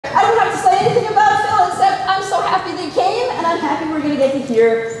get to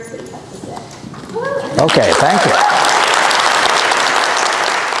hear what you have to say. Okay, thank you.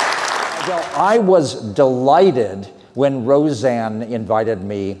 Well, I was delighted when Roseanne invited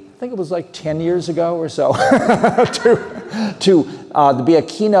me, I think it was like 10 years ago or so, to be a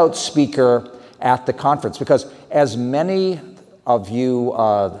keynote speaker at the conference, because as many of you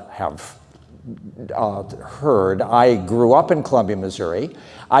have heard, I grew up in Columbia, Missouri.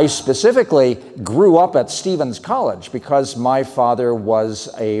 I specifically grew up at Stevens College because my father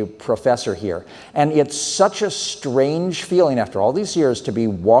was a professor here. And it's such a strange feeling after all these years to be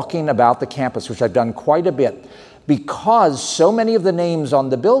walking about the campus, which I've done quite a bit, because so many of the names on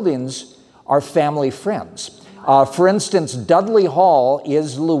the buildings are family friends. For instance, Dudley Hall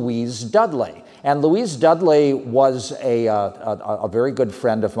is Louise Dudley. And Louise Dudley was a very good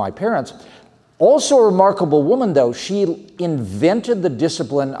friend of my parents. Also a remarkable woman, though. She invented the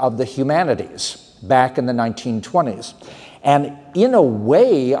discipline of the humanities back in the 1920s. And in a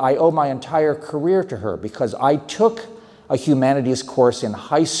way, I owe my entire career to her, because I took a humanities course in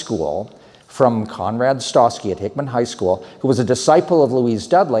high school from Conrad Stosky at Hickman High School, who was a disciple of Louise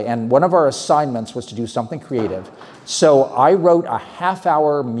Dudley, and one of our assignments was to do something creative. So I wrote a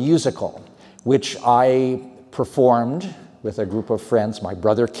half-hour musical, which I performed with a group of friends, my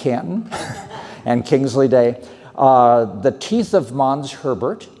brother Ken and Kingsley Day, The Teeth of Mons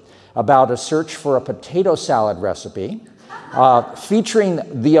Herbert, about a search for a potato salad recipe, featuring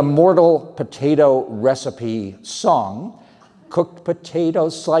the immortal potato recipe song, cooked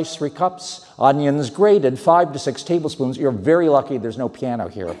potatoes, sliced 3 cups, onions grated, 5 to 6 tablespoons. You're very lucky there's no piano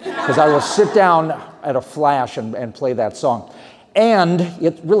here, because I will sit down at a flash and play that song. And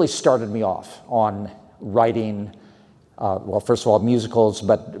it really started me off on writing, well, first of all, musicals,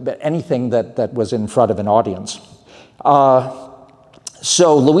 but anything that was in front of an audience.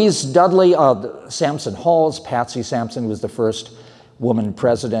 So Louise Dudley, Sampson Halls, Patsy Sampson was the first woman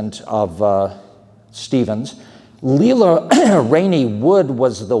president of Stevens. Leela Rainey Wood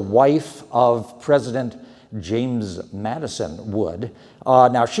was the wife of President James Madison Wood.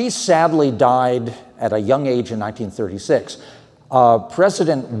 Now, she sadly died at a young age in 1936.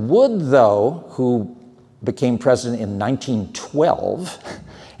 President Wood, though, who became president in 1912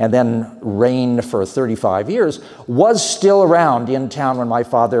 and then reigned for 35 years, was still around in town when my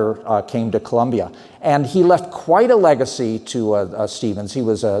father came to Columbia. And he left quite a legacy to Stevens. He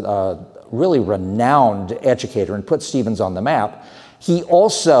was a really renowned educator and put Stevens on the map. He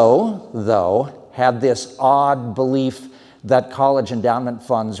also, though, had this odd belief that college endowment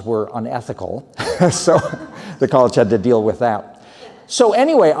funds were unethical. So the college had to deal with that. So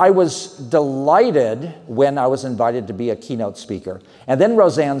anyway, I was delighted when I was invited to be a keynote speaker. And then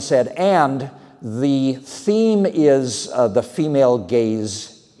Roseanne said, and the theme is the female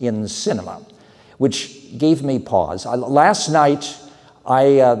gaze in cinema, which gave me pause. Last night,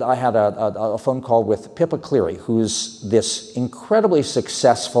 I had a phone call with Pippa Cleary, who's this incredibly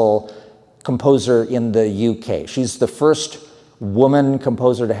successful composer in the UK. She's the first woman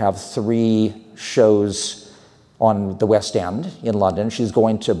composer to have 3 shows on the West End in London. She's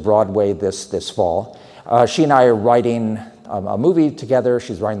going to Broadway this fall. She and I are writing a movie together.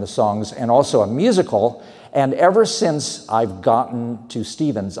 She's writing the songs and also a musical. And ever since I've gotten to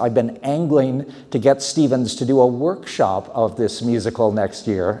Stevens, I've been angling to get Stevens to do a workshop of this musical next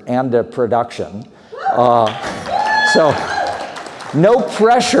year and a production. So no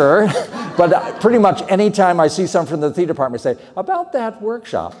pressure, but pretty much anytime I see someone from the theater department say, about that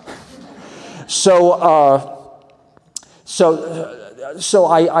workshop. She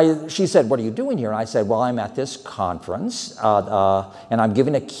said, what are you doing here? And I said, well, I'm at this conference, and I'm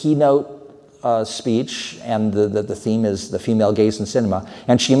giving a keynote speech, and the theme is the female gaze in cinema.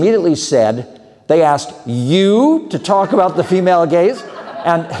 And she immediately said, they asked you to talk about the female gaze?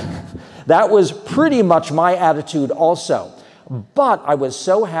 And that was pretty much my attitude also. But I was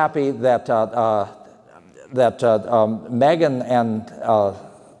so happy that, Megan and, how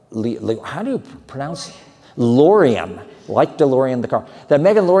do you pronounce it? Lorien, like DeLorean the car, that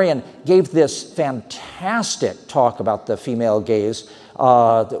Megan Lorien gave this fantastic talk about the female gaze,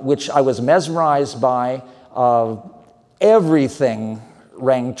 which I was mesmerized by. Everything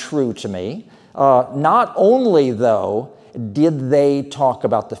rang true to me. Not only, though, did they talk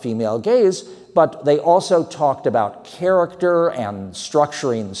about the female gaze, but they also talked about character and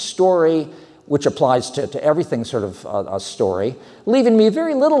structuring the story, which applies to everything sort of a story, leaving me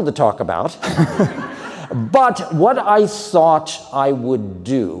very little to talk about. But what I thought I would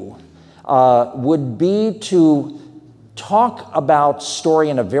do would be to talk about story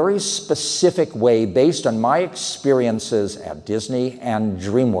in a very specific way based on my experiences at Disney and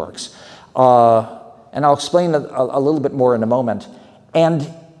DreamWorks. And I'll explain a little bit more in a moment. And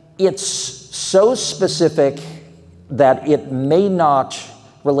it's so specific that it may not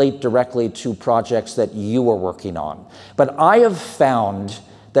relate directly to projects that you are working on. But I have found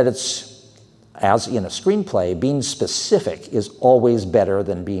that it's, as in a screenplay, being specific is always better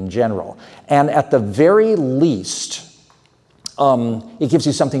than being general. And at the very least, it gives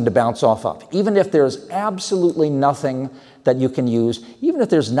you something to bounce off of. Even if there's absolutely nothing that you can use, even if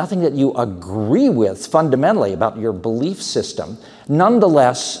there's nothing that you agree with fundamentally about your belief system,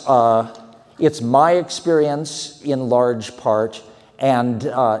 nonetheless, it's my experience in large part, and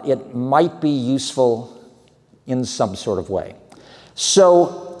it might be useful in some sort of way.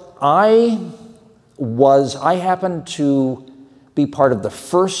 So I happened to be part of the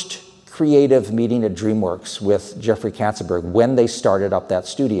first creative meeting at DreamWorks with Jeffrey Katzenberg when they started up that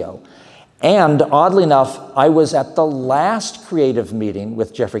studio. And oddly enough, I was at the last creative meeting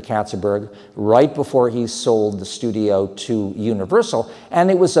with Jeffrey Katzenberg right before he sold the studio to Universal, and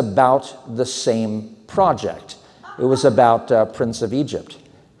it was about the same project. It was about Prince of Egypt.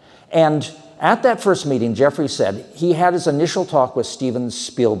 And at that first meeting, Jeffrey said he had his initial talk with Steven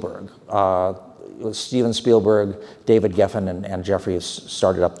Spielberg. It was Steven Spielberg, David Geffen, and Jeffrey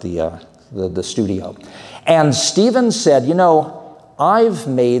started up the studio. And Steven said, you know, I've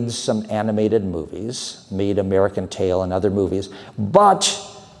made some animated movies, made American Tail and other movies, but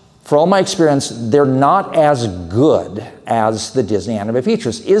for all my experience, they're not as good as the Disney animated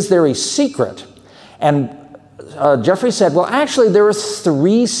features. Is there a secret? And Jeffrey said, well, actually, there are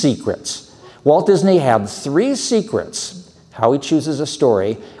 3 secrets. Walt Disney had 3 secrets, how he chooses a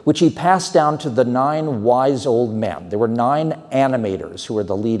story, which he passed down to the 9 wise old men. There were 9 animators who were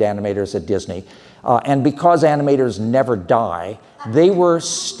the lead animators at Disney. And because animators never die, they were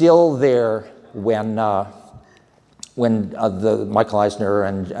still there when the Michael Eisner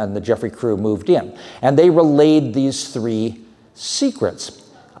and the Jeffrey crew moved in. And they relayed these 3 secrets.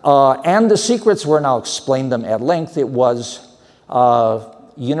 And the secrets were, and I'll explain them at length, it was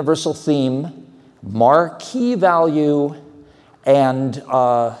universal theme, marquee value, and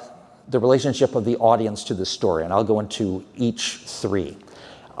the relationship of the audience to the story. And I'll go into each 3.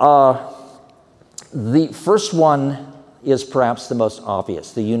 The first one is perhaps the most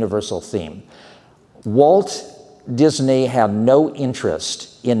obvious, the universal theme. Walt Disney had no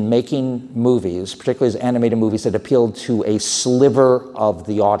interest in making movies, particularly as animated movies, that appealed to a sliver of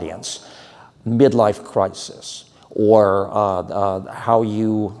the audience. Midlife crisis, or how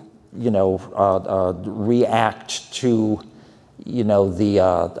you react to,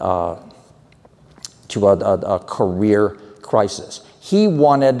 to a career crisis. He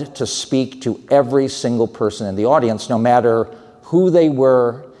wanted to speak to every single person in the audience, no matter who they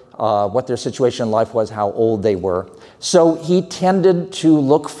were, what their situation in life was, how old they were. So he tended to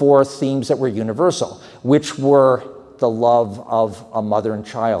look for themes that were universal, which were the love of a mother and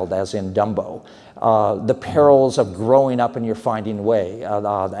child, as in Dumbo, the perils of growing up and your finding way,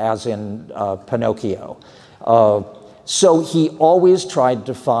 as in Pinocchio. So he always tried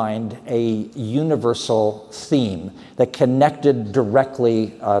to find a universal theme that connected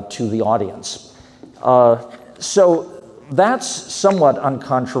directly to the audience. So that's somewhat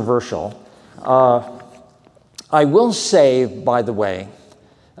uncontroversial. I will say, by the way,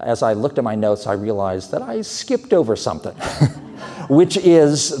 as I looked at my notes, I realized that I skipped over something, which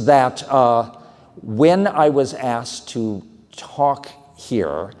is that when I was asked to talk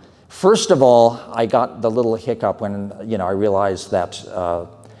here, first of all, I got the little hiccup when I realized that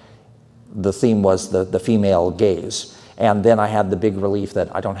the theme was the female gaze. And then I had the big relief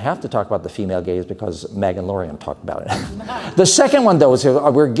that I don't have to talk about the female gaze because Meg and Lorian talked about it. The second one, though, is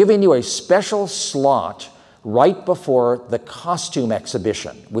we're giving you a special slot right before the costume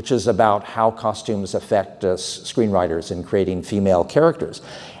exhibition, which is about how costumes affect screenwriters in creating female characters.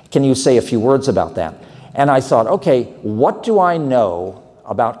 Can you say a few words about that? And I thought, okay, what do I know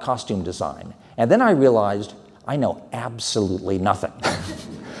about costume design? And then I realized I know absolutely nothing.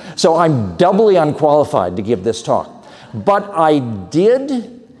 So I'm doubly unqualified to give this talk. But I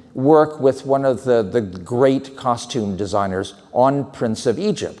did work with one of the great costume designers on Prince of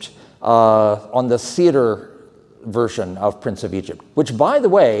Egypt, on the theater version of Prince of Egypt, which, by the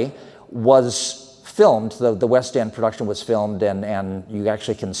way, was filmed. The West End production was filmed, and you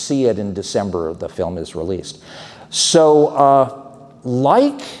actually can see it in December. The film is released. So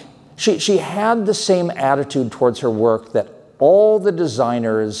she had the same attitude towards her work that all the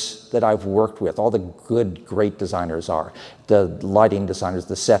designers that I've worked with, all the good, great designers are, the lighting designers,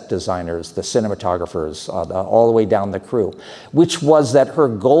 the set designers, the cinematographers, all the way down the crew, which was that her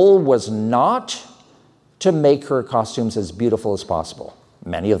goal was not to make her costumes as beautiful as possible.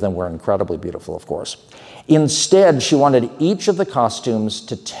 Many of them were incredibly beautiful, of course. Instead, she wanted each of the costumes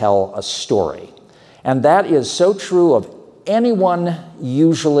to tell a story. And that is so true of anyone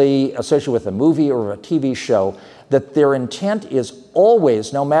usually associated with a movie or a TV show, that their intent is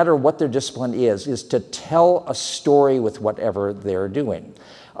always, no matter what their discipline is to tell a story with whatever they're doing.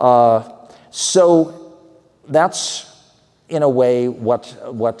 So that's, in a way,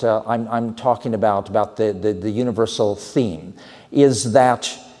 what I'm talking about the universal theme, is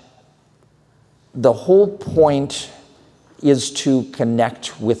that the whole point is to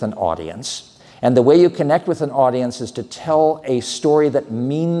connect with an audience. And the way you connect with an audience is to tell a story that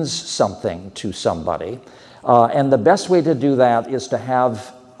means something to somebody. And the best way to do that is to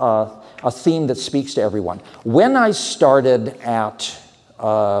have a theme that speaks to everyone. When I started at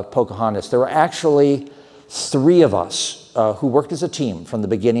Pocahontas, there were actually 3 of us who worked as a team from the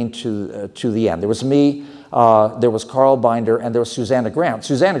beginning to the end. There was me, there was Carl Binder, and there was Susanna Grant.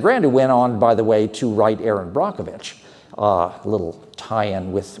 Susanna Grant, who went on, by the way, to write Erin Brockovich, a little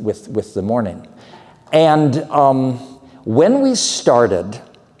tie-in with the morning. And when we started,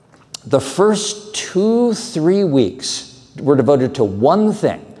 the first 2-3 weeks were devoted to one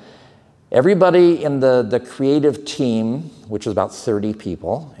thing. Everybody in the creative team, which was about 30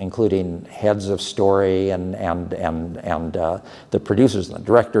 people, including heads of story and the producers and the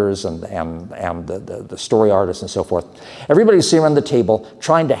directors and the story artists and so forth, everybody was sitting around the table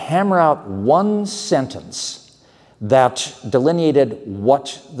trying to hammer out one sentence that delineated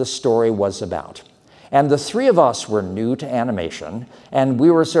what the story was about. And the 3 of us were new to animation, and we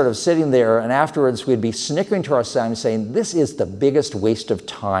were sort of sitting there, and afterwards we'd be snickering to ourselves saying, this is the biggest waste of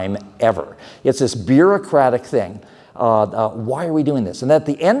time ever. It's this bureaucratic thing. Why are we doing this? And at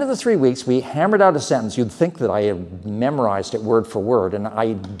the end of the 3 weeks, we hammered out a sentence. You'd think that I had memorized it word for word, and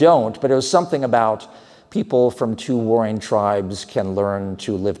I don't, but it was something about people from 2 warring tribes can learn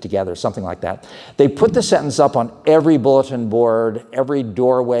to live together, something like that. They put the sentence up on every bulletin board, every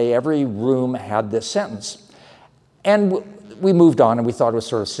doorway, every room had this sentence. And we moved on, and we thought it was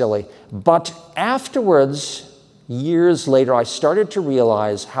sort of silly. But afterwards, years later, I started to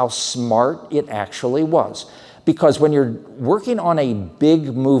realize how smart it actually was. Because when you're working on a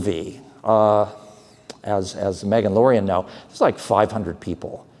big movie, as Meg and Lorian know, there's like 500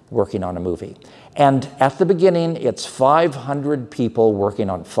 people working on a movie. And at the beginning, it's 500 people working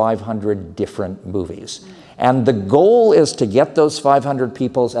on 500 different movies. And the goal is to get those 500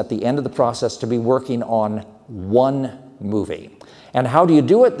 people at the end of the process to be working on one movie. And how do you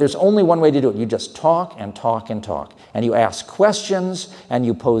do it? There's only one way to do it. You just talk and talk and talk. And you ask questions, and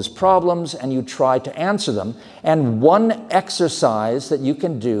you pose problems, and you try to answer them. And one exercise that you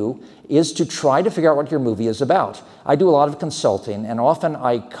can do is to try to figure out what your movie is about. I do a lot of consulting, and often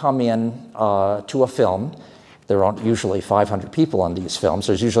I come in to a film. There aren't usually 500 people on these films.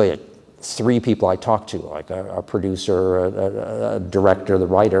 There's usually 3 people I talk to, like a producer, a director, the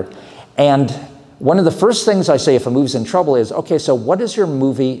writer. And one of the first things I say if a movie's in trouble is, okay, so what is your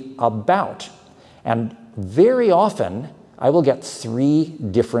movie about? And very often, I will get 3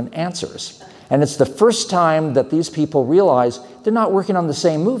 different answers. And it's the first time that these people realize they're not working on the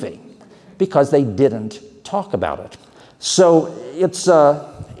same movie because they didn't talk about it. So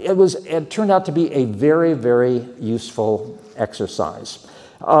it turned out to be a very, very useful exercise.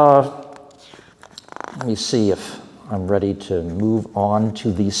 Let me see if I'm ready to move on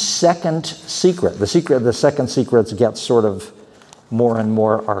to the second secret. The second secret gets sort of more and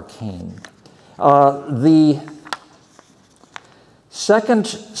more arcane. The second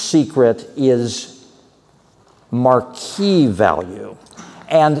secret is marquee value.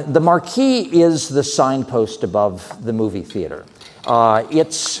 And the marquee is the signpost above the movie theater. And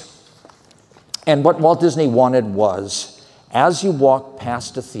what Walt Disney wanted was, as you walk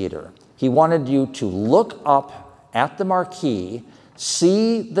past a theater, he wanted you to look up at the marquee,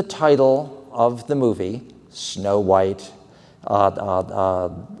 see the title of the movie, Snow White,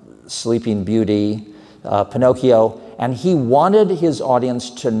 Sleeping Beauty, Pinocchio, and he wanted his audience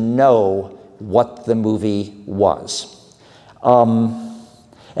to know what the movie was.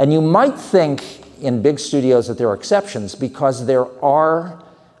 And you might think in big studios that there are exceptions because there are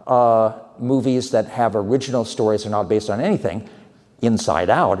movies that have original stories that are not based on anything. Inside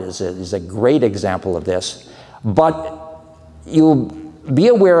Out is a great example of this. But you'll be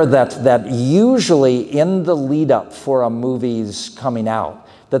aware that usually in the lead up for a movie's coming out,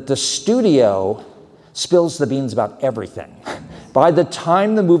 that the studio spills the beans about everything. By the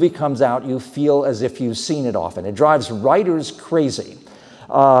time the movie comes out, you feel as if you've seen it often. It drives writers crazy.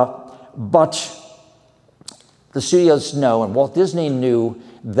 But the studios know, and Walt Disney knew,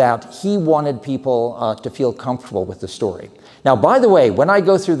 that he wanted people to feel comfortable with the story. Now, by the way, when I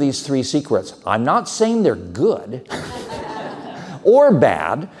go through these 3 secrets, I'm not saying they're good or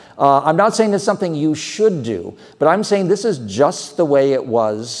bad. I'm not saying it's something you should do, but I'm saying this is just the way it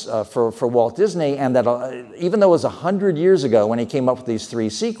was for Walt Disney, and that even though it was 100 years ago when he came up with these 3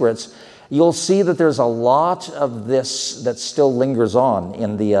 secrets, you'll see that there's a lot of this that still lingers on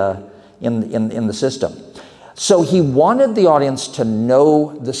in the system. So he wanted the audience to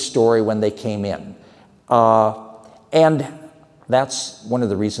know the story when they came in. And that's one of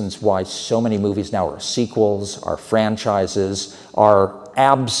the reasons why so many movies now are sequels, are franchises, are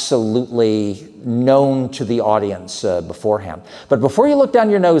absolutely known to the audience beforehand. But before you look down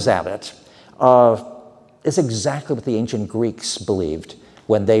your nose at it, it's exactly what the ancient Greeks believed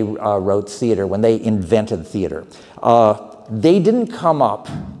when they wrote theater, when they invented theater. They didn't come up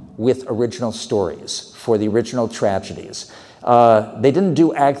with original stories for the original tragedies. They didn't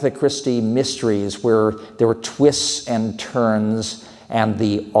do Agatha Christie mysteries where there were twists and turns and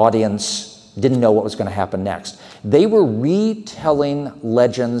the audience didn't know what was going to happen next. They were retelling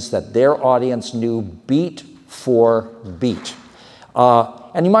legends that their audience knew beat for beat.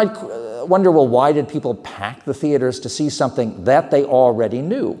 And you might wonder, well, why did people pack the theaters to see something that they already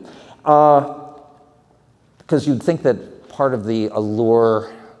knew? Because you'd think that part of the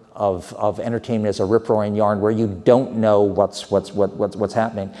allure of entertainment is a rip-roaring yarn where you don't know what's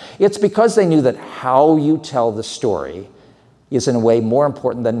happening. It's because they knew that how you tell the story is in a way more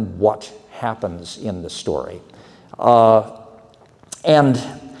important than what happens in the story. And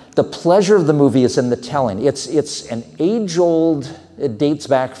the pleasure of the movie is in the telling. It's an age-old, it dates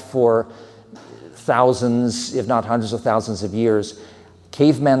back for thousands, if not hundreds of thousands of years,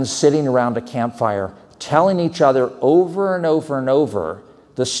 cavemen sitting around a campfire telling each other over and over and over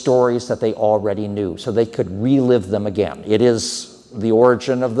the stories that they already knew so they could relive them again. It is the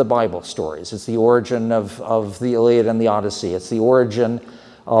origin of the Bible stories. It's the origin of the Iliad and the Odyssey. It's the origin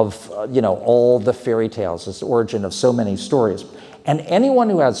of all the fairy tales. It's the origin of so many stories. And anyone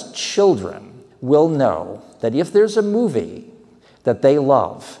who has children will know that if there's a movie that they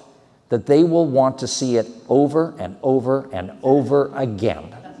love, that they will want to see it over and over and over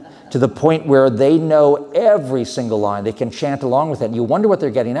again, to the point where they know every single line. They can chant along with it. And you wonder what they're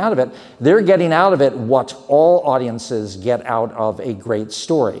getting out of it. They're getting out of it what all audiences get out of a great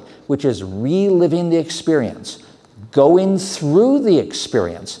story, which is reliving the experience, going through the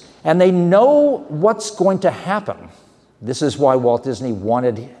experience, and they know what's going to happen. This is why Walt Disney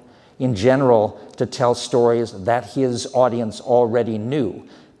wanted, in general, to tell stories that his audience already knew,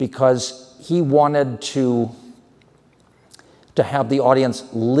 because he wanted to have the audience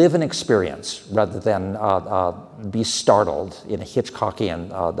live an experience rather than be startled in a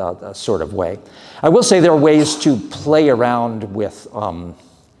Hitchcockian sort of way. I will say there are ways to play around with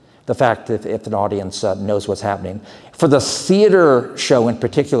the fact that if an audience knows what's happening. For the theater show in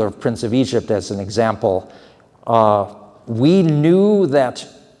particular, Prince of Egypt as an example, we knew that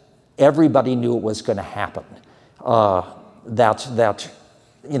everybody knew it was going to happen. The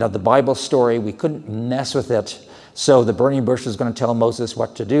Bible story, we couldn't mess with it. So the burning bush was going to tell Moses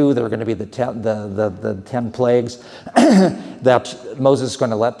what to do. There were going to be the 10 plagues that Moses is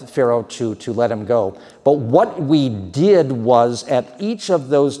going to let Pharaoh to let him go. But what we did was, at each of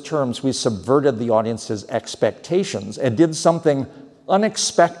those terms, we subverted the audience's expectations and did something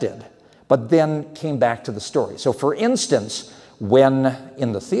unexpected, but then came back to the story. So for instance, when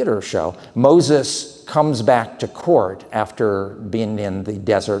in the theater show, Moses comes back to court after being in the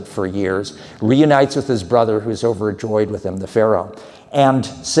desert for years, reunites with his brother who's overjoyed with him, the Pharaoh, and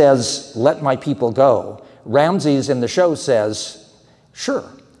says, "Let my people go." Ramses in the show says, sure,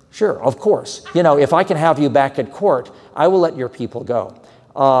 of course. If I can have you back at court, I will let your people go.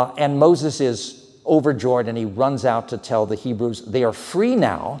 And Moses is overjoyed, and he runs out to tell the Hebrews they are free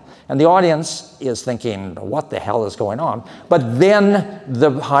now. And the audience is thinking, what the hell is going on? But then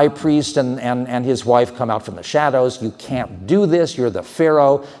the high priest and his wife come out from the shadows. You can't do this. You're the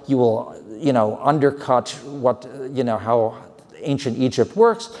Pharaoh. You will, undercut how ancient Egypt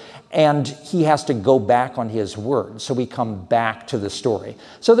works. And he has to go back on his word. So we come back to the story.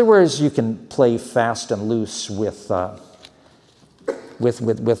 So there ways you can play fast and loose with a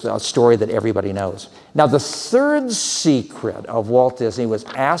story that everybody knows. Now, the third secret of Walt Disney was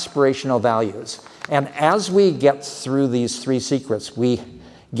aspirational values. And as we get through these 3 secrets, we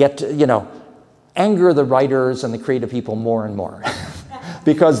get to, anger the writers and the creative people more and more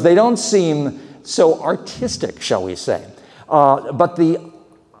because they don't seem so artistic, shall we say. But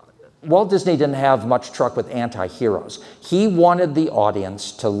Walt Disney didn't have much truck with anti-heroes. He wanted the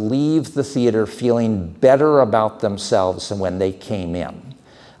audience to leave the theater feeling better about themselves than when they came in.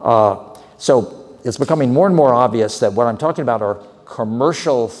 So it's becoming more and more obvious that what I'm talking about are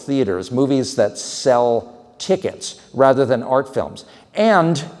commercial theaters, movies that sell tickets rather than art films.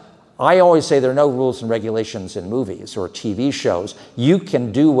 And I always say there are no rules and regulations in movies or TV shows. You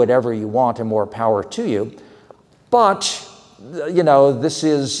can do whatever you want and more power to you. But, you know, this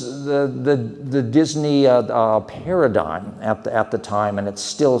is the Disney paradigm at the time, and it's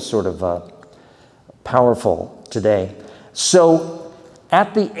still sort of powerful today. So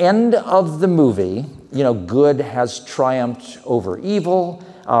at the end of the movie, you know, good has triumphed over evil,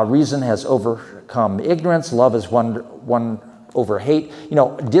 reason has overcome ignorance, love has won over hate. You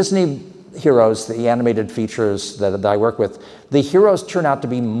know, Disney heroes, the animated features that I work with, the heroes turn out to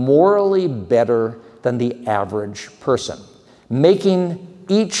be morally better than the average person, making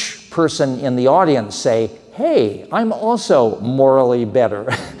each person in the audience say, hey, I'm also morally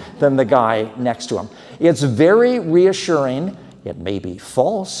better than the guy next to him. It's very reassuring. It may be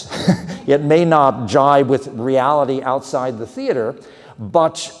false. It may not jibe with reality outside the theater,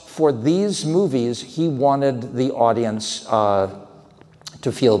 but for these movies, he wanted the audience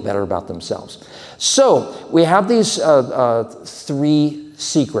to feel better about themselves. So we have these three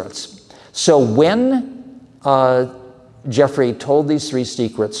secrets. So when Jeffrey told these three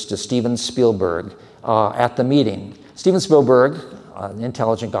secrets to Steven Spielberg at the meeting, Steven Spielberg, an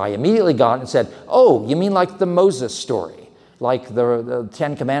intelligent guy, immediately got and said, oh, you mean like the Moses story, like the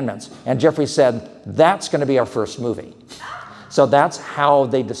Ten Commandments? And Jeffrey said, that's going to be our first movie. So that's how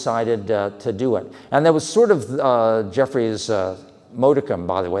they decided to do it. And that was sort of Jeffrey's modicum,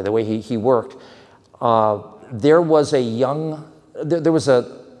 by the way, the way he worked. There was an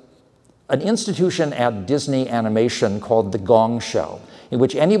institution at Disney Animation called the Gong Show, in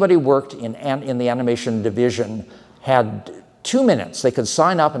which anybody worked in the animation division had 2 minutes. They could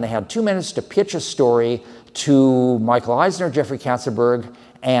sign up and they had 2 minutes to pitch a story to Michael Eisner, Jeffrey Katzenberg,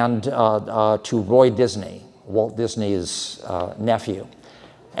 and to Roy Disney, Walt Disney's nephew.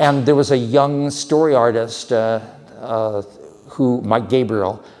 And there was a young story artist, Mike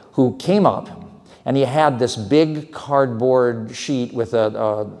Gabriel, who came up, and he had this big cardboard sheet with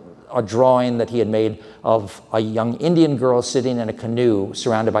a drawing that he had made of a young Indian girl sitting in a canoe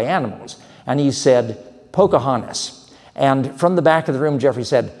surrounded by animals. And he said, Pocahontas. And from the back of the room, Jeffrey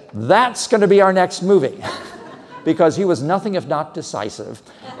said, that's going to be our next movie. Because he was nothing if not decisive.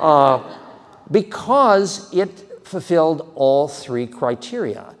 Because it fulfilled all three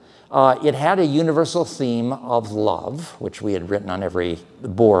criteria. It had a universal theme of love, which we had written on every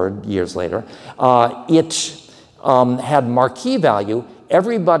board years later. It had marquee value.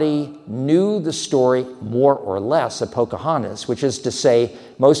 Everybody knew the story more or less of Pocahontas, which is to say,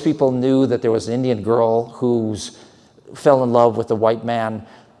 most people knew that there was an Indian girl who fell in love with a white man.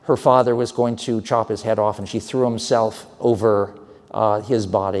 Her father was going to chop his head off, and she threw himself over his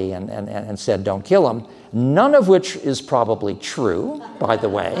body and said, don't kill him. None of which is probably true, by the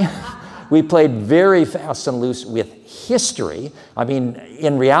way. We played very fast and loose with history. I mean,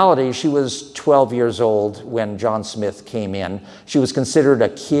 in reality, she was 12 years old when John Smith came in. She was considered a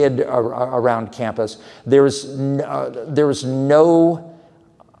kid around campus. There's no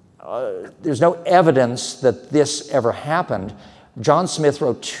evidence that this ever happened. John Smith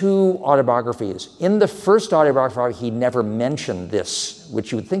wrote 2 autobiographies. In the first autobiography, he never mentioned this,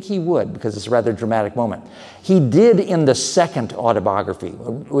 which you would think he would, because it's a rather dramatic moment. He did in the second autobiography,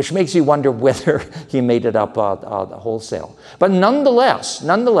 which makes you wonder whether he made it up wholesale. But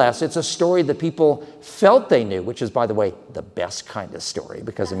nonetheless, it's a story that people felt they knew, which is, by the way, the best kind of story,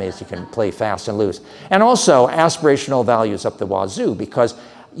 because it means you can play fast and loose. And also aspirational values up the wazoo, because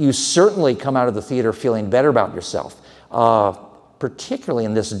you certainly come out of the theater feeling better about yourself. Particularly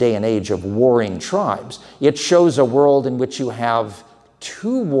in this day and age of warring tribes. It shows a world in which you have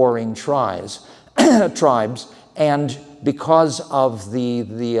 2 warring tribes, and because of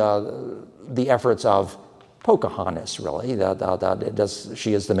the efforts of Pocahontas, really,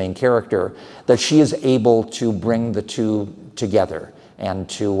 she is the main character, that she is able to bring the 2 together and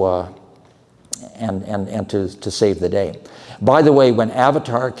to save the day. By the way, when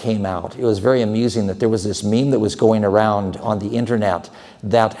Avatar came out, it was very amusing that there was this meme that was going around on the internet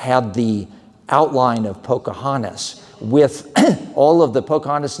that had the outline of Pocahontas with all of the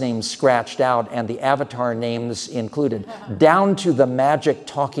Pocahontas names scratched out and the Avatar names included, down to the magic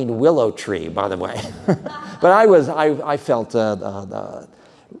talking willow tree, by the way. But I felt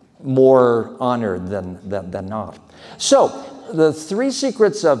more honored than not. So, the 3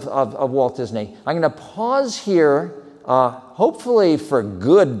 secrets of Walt Disney. I'm going to pause here, hopefully for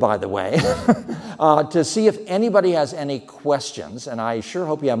good, by the way, to see if anybody has any questions, and I sure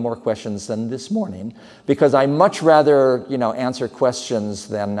hope you have more questions than this morning, because I much rather, answer questions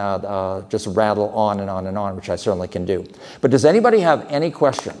than just rattle on and on and on, which I certainly can do. But does anybody have any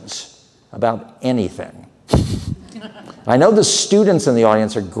questions about anything? I know the students in the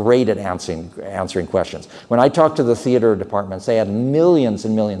audience are great at answering questions. When I talked to the theater departments, they had millions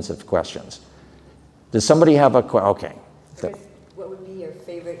and millions of questions. Does somebody have a question? Okay. Chris, what would be your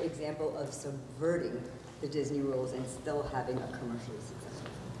favorite example of subverting the Disney rules and still having a commercially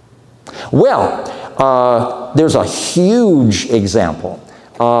successful? Well, there's a huge example.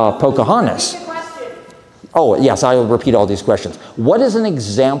 Pocahontas. Oh, yes, I will repeat all these questions. What is an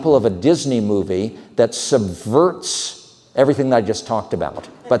example of a Disney movie that subverts everything that I just talked about,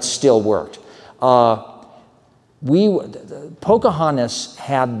 but still worked? Pocahontas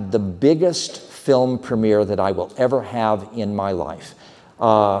had the biggest film premiere that I will ever have in my life.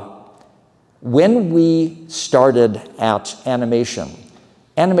 When we started at animation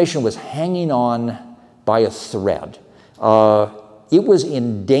was hanging on by a thread. It was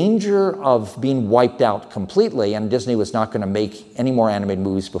in danger of being wiped out completely, and Disney was not going to make any more animated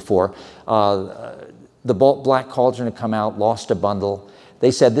movies before. The Black Cauldron had come out, lost a bundle.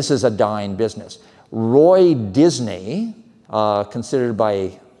 They said, this is a dying business. Roy Disney, considered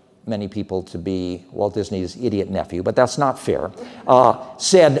by many people to be Walt Disney's idiot nephew, but that's not fair,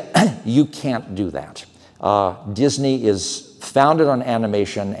 said, you can't do that. Disney is founded on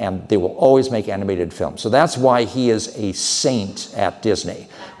animation, and they will always make animated films. So that's why he is a saint at Disney.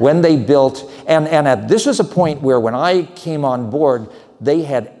 When they built, this was a point where when I came on board, they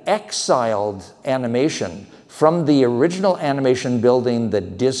had exiled animation from the original animation building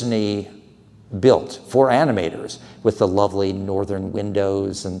that Disney built for animators, with the lovely northern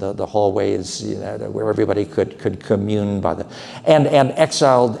windows and the hallways, where everybody could commune by and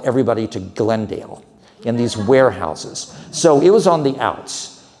exiled everybody to Glendale in these warehouses. So it was on the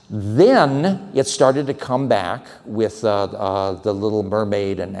outs. Then it started to come back with The Little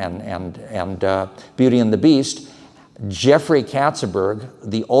Mermaid and Beauty and the Beast. Jeffrey Katzenberg,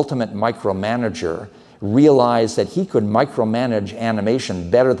 the ultimate micromanager, realized that he could micromanage animation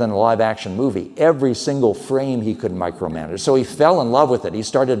better than a live-action movie. Every single frame he could micromanage. So he fell in love with it. He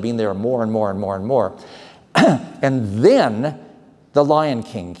started being there more and more and more and more. And then The Lion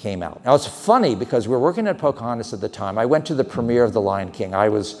King came out. Now, it's funny because we were working at Pocahontas at the time. I went to the premiere of The Lion King. I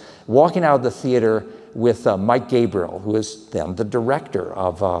was walking out of the theater with Mike Gabriel, who is then the director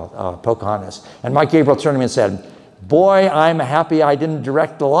of Pocahontas. And Mike Gabriel turned to me and said, boy, I'm happy I didn't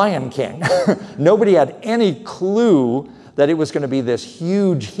direct The Lion King. Nobody had any clue that it was going to be this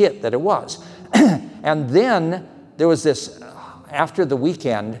huge hit that it was. And then there was this, after the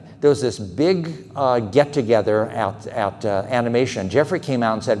weekend, there was this big get-together at animation. Jeffrey came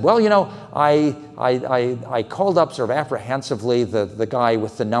out and said, well, I called up sort of apprehensively the guy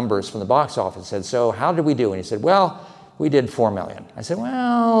with the numbers from the box office and said, so how did we do? And he said, well, we did 4 million. I said,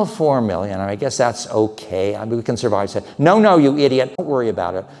 well, 4 million, I guess that's okay. I mean, we can survive. He said, no, you idiot, don't worry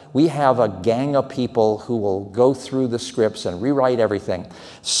about it. We have a gang of people who will go through the scripts and rewrite everything.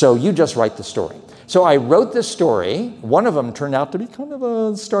 So you just write the story. So I wrote this story. One of them turned out to be kind of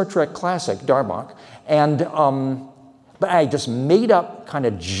a Star Trek classic, Darmok. And, but I just made up kind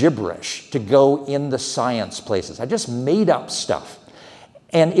of gibberish to go in the science places. I just made up stuff.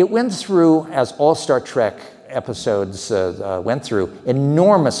 And it went through, as all Star Trek episodes went through,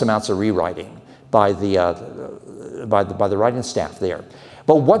 enormous amounts of rewriting by the writing staff there.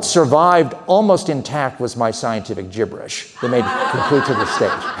 But what survived almost intact was my scientific gibberish. They made it complete to the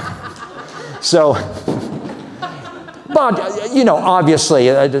stage. So, but obviously,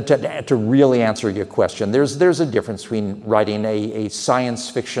 to really answer your question, there's a difference between writing a science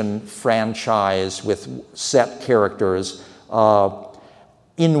fiction franchise with set characters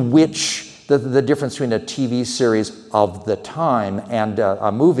in which the difference between a TV series of the time and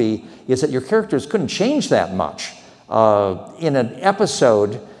a movie is that your characters couldn't change that much. In an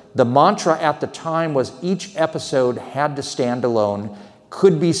episode, the mantra at the time was each episode had to stand alone,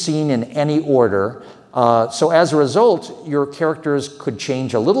 could be seen in any order. So as a result, your characters could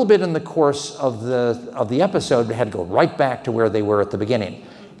change a little bit in the course of the episode, but had to go right back to where they were at the beginning.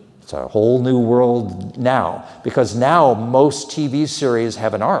 It's a whole new world now, because now most TV series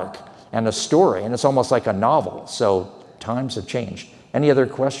have an arc and a story, and it's almost like a novel. So times have changed. Any other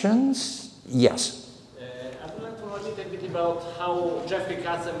questions? Yes. I would like to know a little bit about how Jeffrey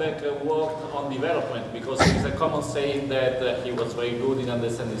Katzenberg worked on development, because there's a common saying that he was very good in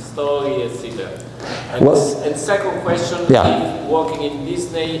understanding story, etc. And second question, if working in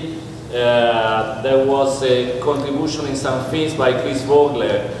Disney, there was a contribution in some films by Chris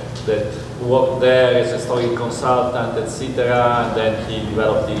Vogler that worked there as a story consultant, etc. And then he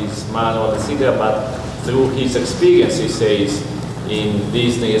developed his manual, etc. But through his experience, he says, in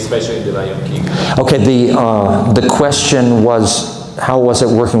Disney, especially in The Lion King. Okay, the question was, how was it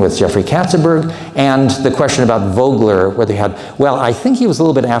working with Jeffrey Katzenberg? And the question about Vogler, whether he had, well, I think he was a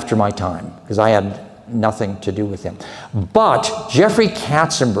little bit after my time, because I had nothing to do with him. But Jeffrey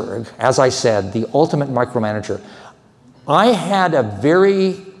Katzenberg, as I said, the ultimate micromanager, I had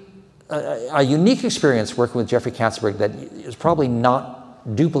a unique experience working with Jeffrey Katzenberg that is probably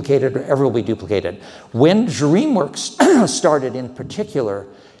not duplicated or ever will be duplicated. When DreamWorks started in particular,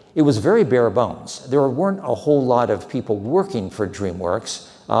 it was very bare bones. There weren't a whole lot of people working for DreamWorks.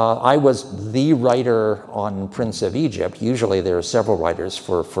 I was the writer on Prince of Egypt. Usually there are several writers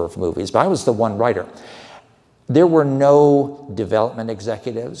for movies, but I was the one writer. There were no development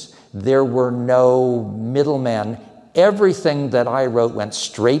executives. There were no middlemen. Everything that I wrote went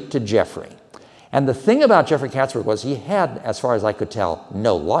straight to Jeffrey. And the thing about Jeffrey Katzenberg was he had, as far as I could tell,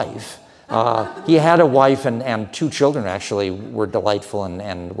 no life. He had a wife and two children, actually, were delightful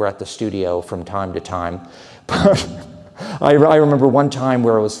and were at the studio from time to time. But I remember one time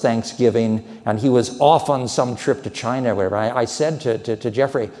where it was Thanksgiving and he was off on some trip to China or whatever. I said to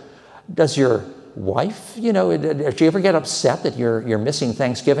Jeffrey, does your wife, you know, did you ever get upset that you're missing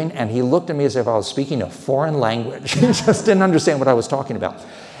Thanksgiving? And he looked at me as if I was speaking a foreign language. He just didn't understand what I was talking about.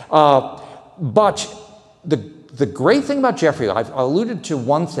 But the great thing about Jeffrey, I've alluded to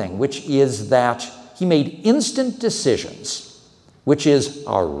one thing, which is that he made instant decisions, which is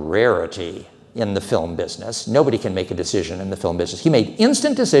a rarity in the film business. Nobody can make a decision in the film business. He made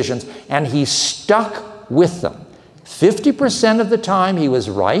instant decisions and he stuck with them. 50% of the time he was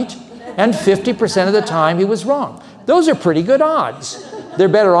right and 50% of the time he was wrong. Those are pretty good odds. They're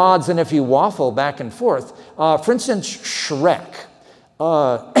better odds than if you waffle back and forth. For instance, Shrek.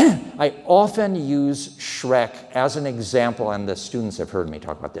 I often use Shrek as an example, and the students have heard me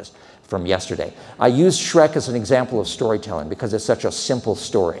talk about this from yesterday. I use Shrek as an example of storytelling because it's such a simple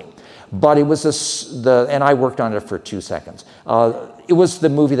story. But it was and I worked on it for 2 seconds. It was the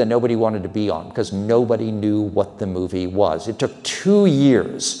movie that nobody wanted to be on because nobody knew what the movie was. It took 2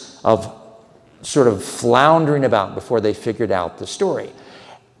 years of sort of floundering about before they figured out the story.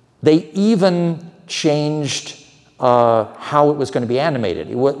 They even changed how it was going to be animated.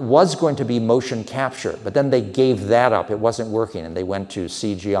 It was going to be motion capture, but then they gave that up. It wasn't working, and they went to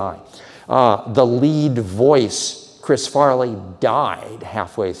CGI. The lead voice, Chris Farley, died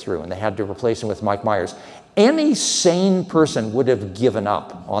halfway through, and they had to replace him with Mike Myers. Any sane person would have given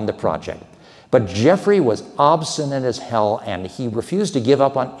up on the project, but Jeffrey was obstinate as hell, and he refused to give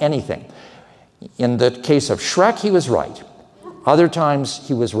up on anything. In the case of Shrek, he was right. Other times,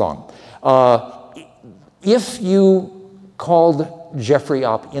 he was wrong. If you called Jeffrey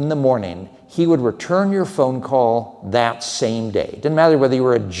up in the morning, he would return your phone call that same day. It didn't matter whether you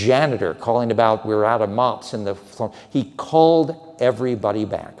were a janitor calling about we're out of mops in the floor. He called everybody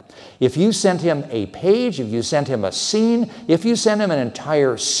back. If you sent him a page, if you sent him a scene, if you sent him an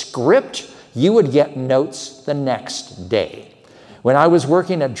entire script, you would get notes the next day. When I was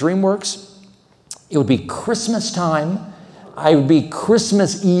working at DreamWorks, it would be Christmas time. I would be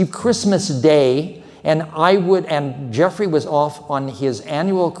Christmas Eve, Christmas Day. And Jeffrey was off on his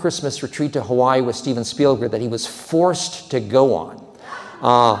annual Christmas retreat to Hawaii with Steven Spielberg that he was forced to go on.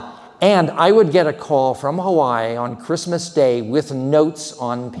 And I would get a call from Hawaii on Christmas Day with notes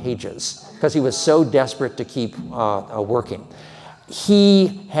on pages because he was so desperate to keep working.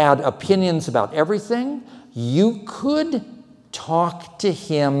 He had opinions about everything. You could talk to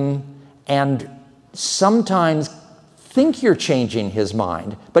him and sometimes think you're changing his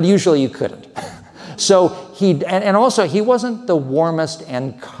mind, but usually you couldn't. So and also he wasn't the warmest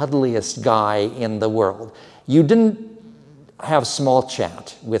and cuddliest guy in the world. You didn't have small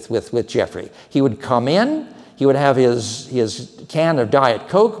chat with Jeffrey. He would come in, he would have his can of Diet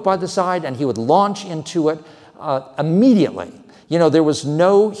Coke by the side, and he would launch into it immediately. You know, there was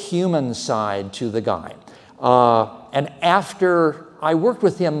no human side to the guy. And after I worked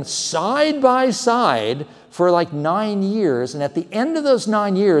with him side by side for like 9 years, and at the end of those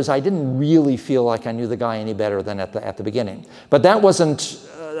 9 years, I didn't really feel like I knew the guy any better than at the beginning. But that wasn't,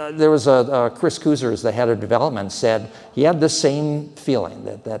 there was Chris Cousers, the head of development, said he had the same feeling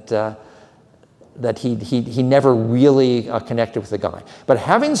that he never really connected with the guy. But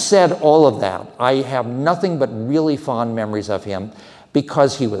having said all of that, I have nothing but really fond memories of him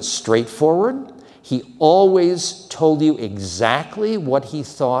because he was straightforward. He always told you exactly what he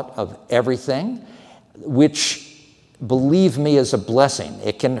thought of everything, which, believe me, is a blessing.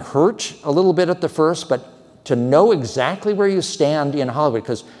 It can hurt a little bit at the first, but to know exactly where you stand in Hollywood,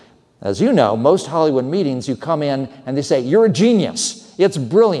 because As you know, most Hollywood meetings, you come in and they say, you're a genius, it's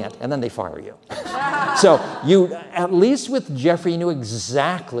brilliant, and then they fire you. So you, at least with Jeffrey, you knew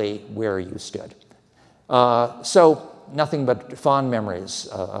exactly where you stood. So nothing but fond memories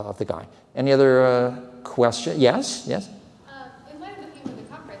of the guy. Any other question? Yes? Yes? In light of the theme of the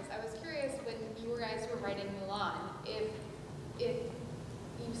conference, I was curious when you guys were writing Mulan, if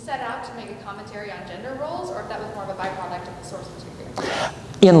you set out to make a commentary on gender roles, or if that was more of a byproduct of the source material?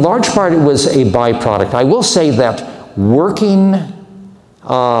 In large part, it was a byproduct. I will say that working,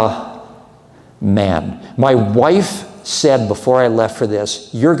 my wife said before I left for this,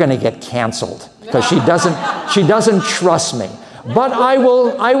 you're going to get canceled, because she doesn't trust me. But I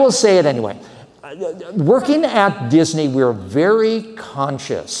will say it anyway. Working at Disney, we were very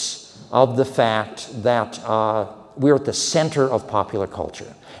conscious of the fact that we were at the center of popular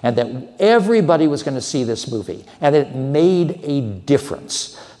culture, and that everybody was going to see this movie, and it made a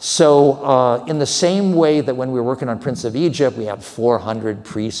difference. So in the same way that when we were working on Prince of Egypt, we had 400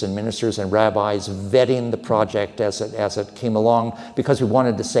 priests and ministers and rabbis vetting the project as it came along, because we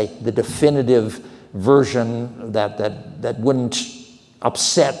wanted to say the definitive version that wouldn't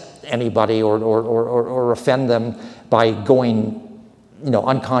upset anybody or offend them by going,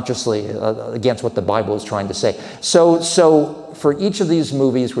 unconsciously against what the Bible is trying to say. So for each of these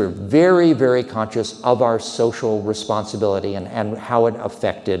movies, we're very, very conscious of our social responsibility and how it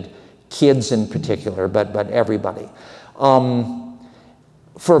affected kids in particular, but everybody.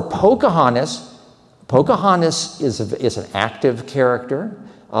 For Pocahontas is an active character.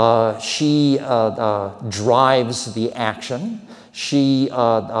 She drives the action. She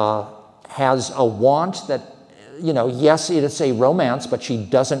has a want that, yes, it is a romance, but she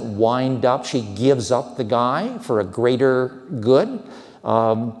doesn't wind up, she gives up the guy for a greater good.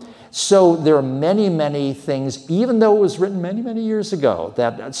 So there are many, many things, even though it was written many, many years ago,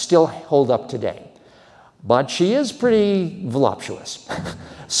 that still hold up today. But she is pretty voluptuous.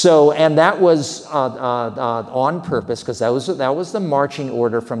 And that was on purpose, because that was the marching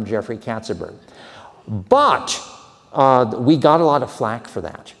order from Jeffrey Katzenberg. But we got a lot of flack for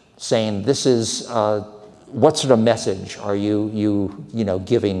that, saying this is, what sort of message are you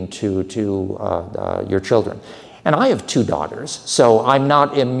giving to your children? And I have 2 daughters, so I'm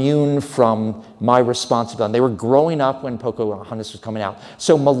not immune from my responsibility. They were growing up when Pocahontas was coming out.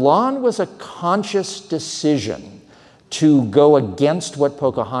 So Mulan was a conscious decision to go against what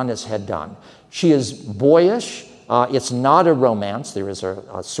Pocahontas had done. She is boyish. It's not a romance. There is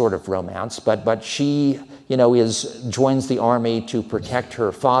a sort of romance, but she, joins the army to protect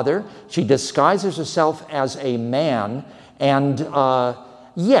her father. She disguises herself as a man, and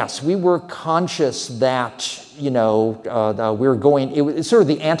yes, we were conscious that, we were going, it's sort of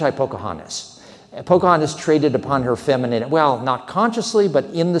the anti-Pocahontas. Pocahontas traded upon her femininity, well, not consciously, but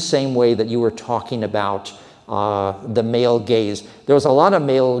in the same way that you were talking about the male gaze. There was a lot of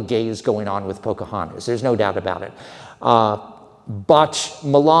male gaze going on with Pocahontas, there's no doubt about it. But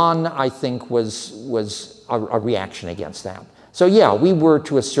Mulan, I think, was a reaction against that. So yeah, we were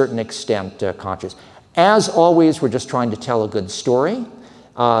to a certain extent conscious. As always, we're just trying to tell a good story.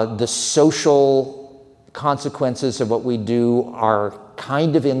 The social consequences of what we do are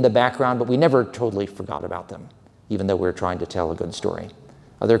kind of in the background, but we never totally forgot about them, even though we're trying to tell a good story.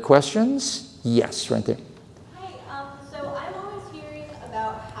 Other questions? Yes, right there. Hi, so I'm always hearing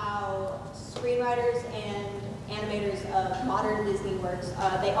about how screenwriters and animators of modern Disney works,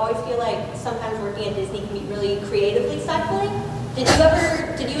 they always feel like sometimes working at Disney can be really creatively stifling. Did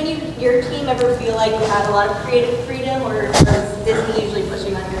you and your team ever feel like you had a lot of creative freedom, or was Disney usually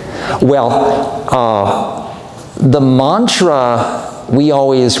pushing on your? Well, the mantra we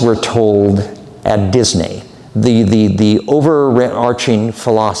always were told at Disney, the overarching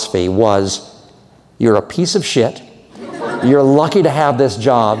philosophy was, you're a piece of shit, you're lucky to have this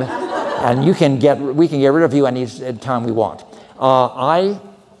job, and we can get rid of you any time we want. I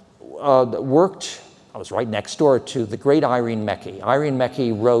was right next door to the great Irene Mecke. Irene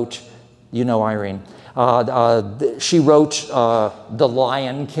Mecke wrote, Irene, she wrote The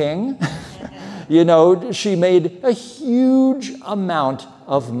Lion King. She made a huge amount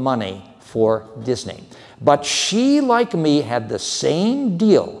of money for Disney. But she, like me, had the same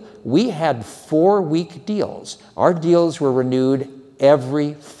deal. We had 4-week deals. Our deals were renewed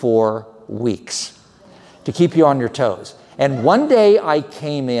every 4 weeks to keep you on your toes. And one day I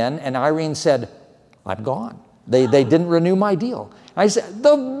came in and Irene said, I'm gone. They didn't renew my deal. I said,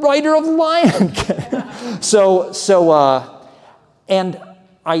 the writer of Lion King. And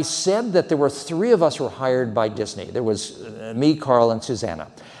I said that there were 3 of us who were hired by Disney. There was me, Carl, and Susanna.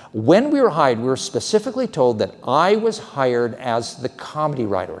 When we were hired, we were specifically told that I was hired as the comedy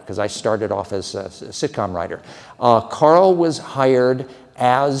writer, because I started off as a sitcom writer. Carl was hired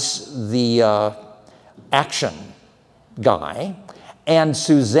as the action guy, and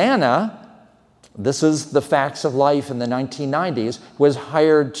Susanna, this is the facts of life in the 1990s, was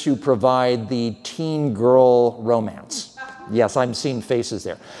hired to provide the teen girl romance. Yes, I'm seeing faces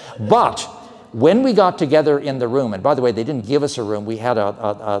there. But when we got together in the room, and by the way, they didn't give us a room, we had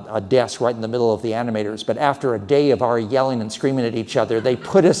a desk right in the middle of the animators, but after a day of our yelling and screaming at each other, they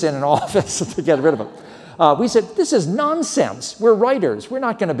put us in an office to get rid of them. We said, this is nonsense. We're writers. We're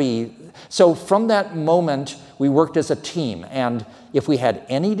not going to be... So from that moment, we worked as a team, and if we had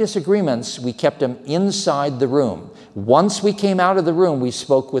any disagreements, we kept them inside the room. Once we came out of the room, we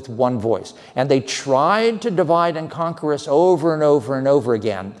spoke with one voice. And they tried to divide and conquer us over and over and over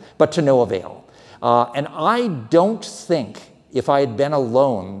again, but to no avail. And I don't think, if I had been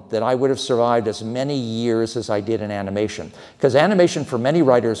alone, that I would have survived as many years as I did in animation. Because animation for many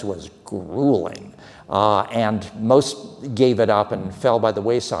writers was grueling. And most gave it up and fell by the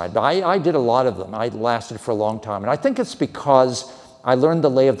wayside. But I did a lot of them. I lasted for a long time. And I think it's because I learned the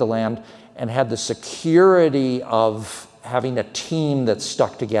lay of the land and had the security of having a team that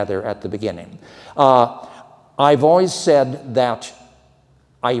stuck together at the beginning. I've always said that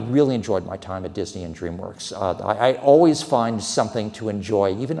I really enjoyed my time at Disney and DreamWorks. I always find something to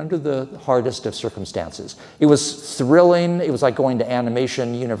enjoy, even under the hardest of circumstances. It was thrilling. It was like going to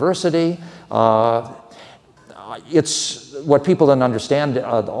Animation University. It's what people don't understand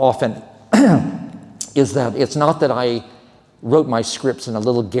often is that it's not that I wrote my scripts in a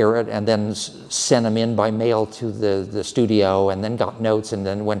little garret and then sent them in by mail to the studio and then got notes and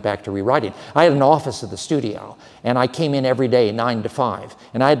then went back to rewriting. I had an office at the studio, and I came in every day, 9 to 5,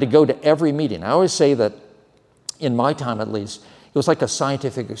 and I had to go to every meeting. I always say that, in my time at least, it was like a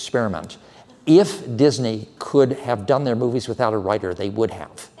scientific experiment. If Disney could have done their movies without a writer, they would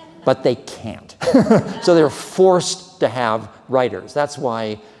have, but they can't. So they're forced to have writers. That's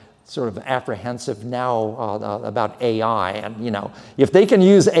why sort of apprehensive now about AI, and if they can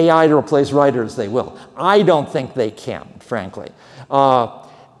use AI to replace writers, they will. I don't think they can, frankly. I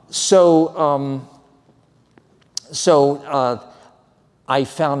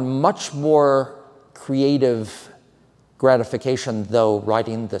found much more creative gratification, though,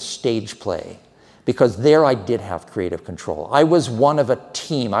 writing the stage play, because there I did have creative control. I was one of a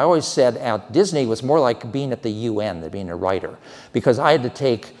team. I always said at Disney it was more like being at the UN than being a writer, because I had to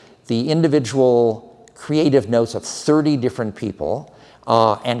take the individual creative notes of 30 different people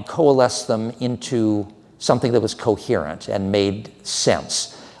and coalesce them into something that was coherent and made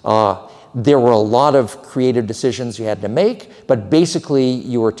sense. There were a lot of creative decisions you had to make, but basically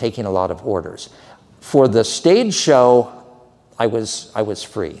you were taking a lot of orders. For the stage show, I was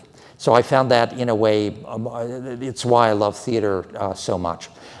free. So I found that, in a way, it's why I love theater so much.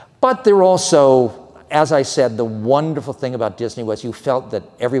 But there were also, as I said, the wonderful thing about Disney was you felt that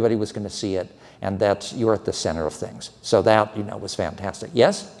everybody was going to see it and that you were at the center of things. So that, was fantastic.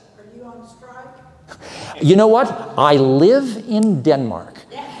 Yes? Are you on strike? You know what? I live in Denmark,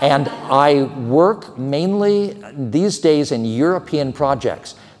 and I work mainly these days in European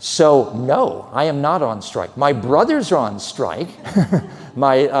projects. So no, I am not on strike. My brothers are on strike.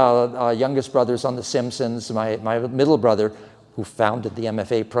 My youngest brother's on The Simpsons. My middle brother, who founded the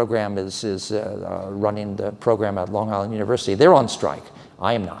MFA program, is running the program at Long Island University. They're on strike.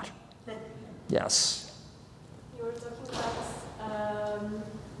 I am not. Yes. You were talking about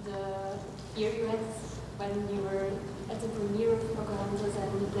the year you had when you were at the premiere of Pocahontas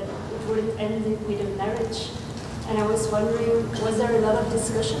and that it wouldn't end with a marriage. And I was wondering, was there a lot of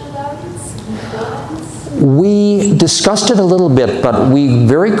discussion about it? We discussed it a little bit, but we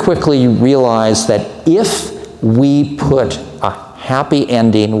very quickly realized that if we put a happy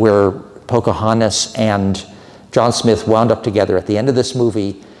ending where Pocahontas and John Smith wound up together at the end of this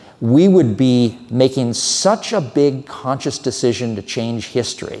movie, we would be making such a big conscious decision to change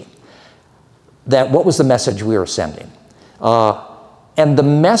history that what was the message we were sending? And the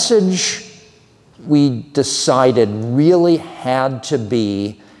message we decided really had to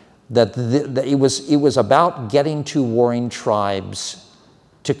be that it was about getting two warring tribes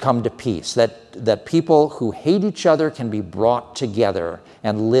to come to peace, that people who hate each other can be brought together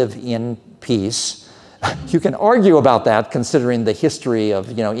and live in peace. You can argue about that considering the history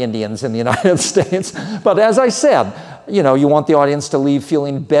of Indians in the United States, but as I said, you want the audience to leave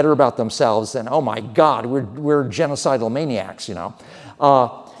feeling better about themselves than, oh my God, we're genocidal maniacs,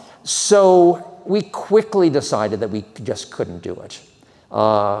 So we quickly decided that we just couldn't do it.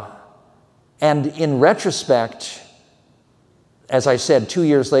 And in retrospect, as I said, 2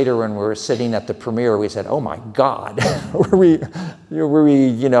 years later when we were sitting at the premiere, we said, oh my God, were we,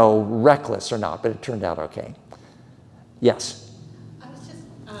 you know, reckless or not? But it turned out okay. Yes? I was just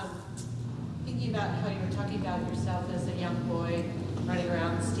thinking about how you were talking about yourself as a young boy running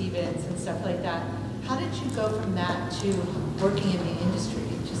around Stevens and stuff like that. How did you go from that to working in the industry?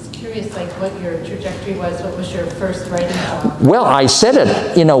 Just curious, like what your trajectory was. What was your first writing job? Well, I said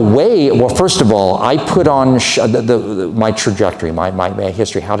it in a way. Well, first of all, I put on my trajectory, my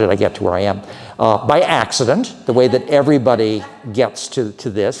history. How did I get to where I am? By accident, the way that everybody gets to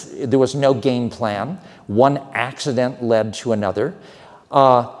this. There was no game plan. One accident led to another.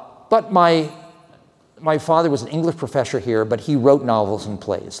 But my father was an English professor here, but he wrote novels and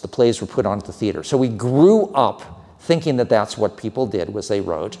plays. The plays were put on at the theater. So we grew up thinking that that's what people did, was they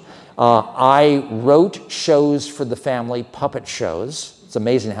wrote. I wrote shows for the family, puppet shows. It's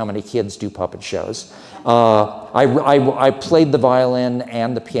amazing how many kids do puppet shows. I played the violin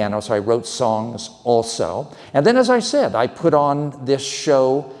and the piano, so I wrote songs also. And then, as I said, I put on this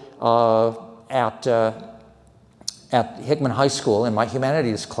show at Hickman High School in my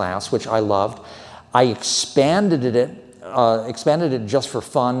humanities class, which I loved. I expanded it just for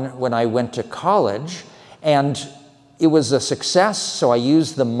fun when I went to college, and it was a success, so I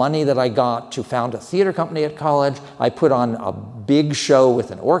used the money that I got to found a theater company at college. I put on a big show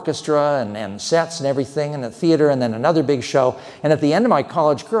with an orchestra and sets and everything in a theater, and then another big show. And at the end of my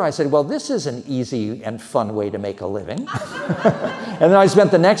college career, I said, well, this is an easy and fun way to make a living. And then I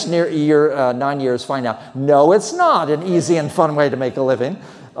spent the next 9 years finding out, no, it's not an easy and fun way to make a living.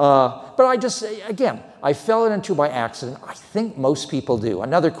 But I just, again, I fell into by accident. I think most people do.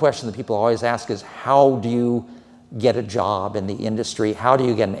 Another question that people always ask is, how do you get a job in the industry? How do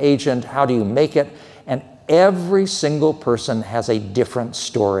you get an agent? How do you make it? And every single person has a different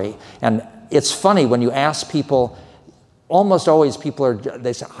story. And it's funny, when you ask people, almost always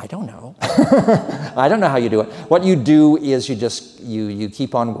they say, I don't know. I don't know how you do it. What you do is you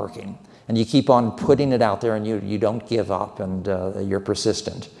keep on working. And you keep on putting it out there, and you don't give up, and you're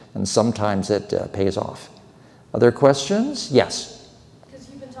persistent. And sometimes it pays off. Other questions? Yes? Because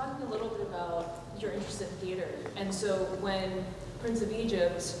you've been talking a little bit about your interest in theater. And so when Prince of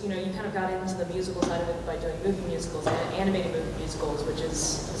Egypt, you know, you kind of got into the musical side of it by doing movie musicals and animated movie musicals, which is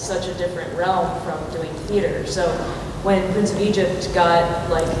such a different realm from doing theater. So when Prince of Egypt got,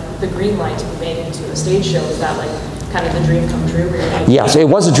 like, the green light to be made into a stage show, is that, like, kind of the dream come true? Yes, it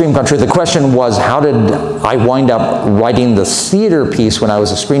was a dream come true. The question was, how did I wind up writing the theater piece when I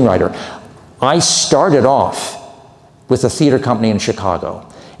was a screenwriter? I started off with a theater company in Chicago,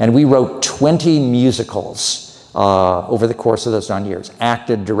 and we wrote 20 musicals over the course of those 9 years.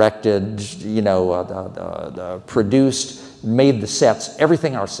 Acted, directed, you know, produced, made the sets,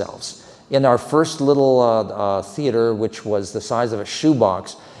 everything ourselves. In our first little theater, which was the size of a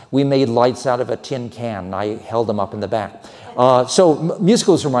shoebox, we made lights out of a tin can, and I held them up in the back. So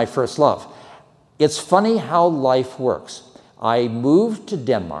musicals were my first love. It's funny how life works. I moved to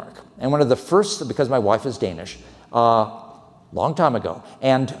Denmark, and one of the first, because my wife is Danish, long time ago,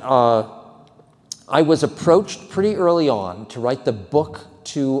 and I was approached pretty early on to write the book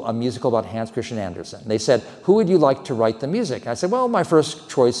to a musical about Hans Christian Andersen. They said, who would you like to write the music? I said, well, my first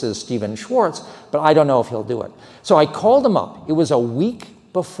choice is Stephen Schwartz, but I don't know if he'll do it. So I called him up. It was a week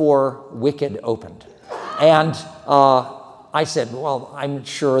before Wicked opened. And I said, well, I'm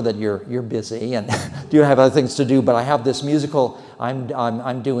sure that you're busy and do you have other things to do, but I have this musical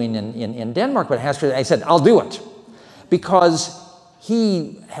I'm doing in Denmark, but I said, I'll do it. Because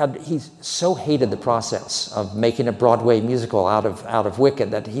he so hated the process of making a Broadway musical out of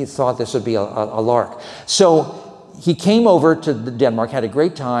Wicked that he thought this would be a lark. So he came over to Denmark, had a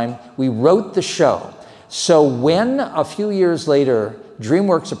great time. We wrote the show. So when a few years later,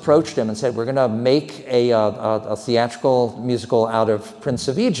 DreamWorks approached him and said, we're going to make a theatrical musical out of Prince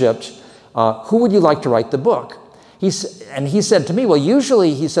of Egypt. Who would you like to write the book? And he said to me, well,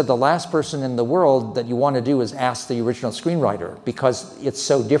 usually, he said, the last person in the world that you want to do is ask the original screenwriter because it's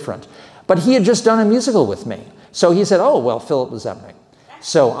so different. But he had just done a musical with me. So he said, oh, well, Phil LaZebnik.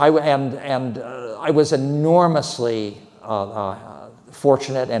 So I was enormously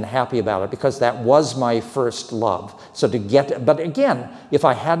fortunate and happy about it because that was my first love. So but again, if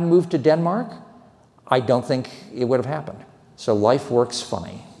I hadn't moved to Denmark, I don't think it would have happened. So life works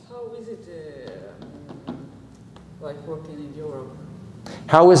funny. How is it like working in Europe?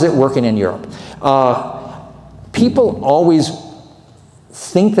 How is it working in Europe? People always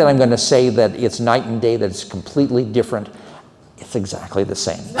think that I'm going to say that it's night and day, that it's completely different. It's exactly the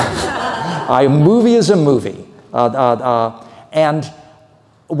same. A movie is a movie. And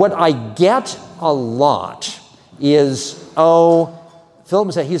what I get a lot is oh,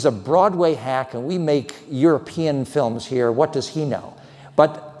 Phil said he's a Broadway hack and we make European films here. What does he know?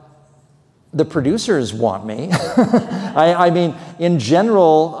 But the producers want me. I mean, in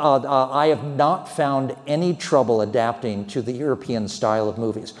general, I have not found any trouble adapting to the European style of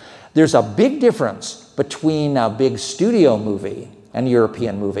movies. There's a big difference between a big studio movie and a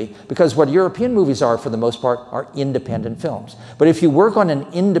European movie, because what European movies are, for the most part, are independent films. But if you work on an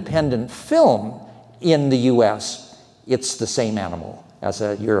independent film in the US, it's the same animal as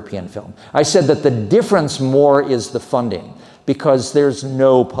a European film. I said that the difference more is the funding, because there's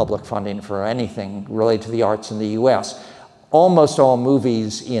no public funding for anything related to the arts in the US. Almost all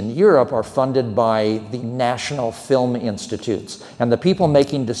movies in Europe are funded by the national film institutes. And the people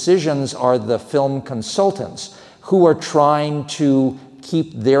making decisions are the film consultants who are trying to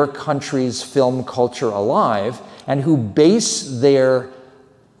keep their country's film culture alive and who base their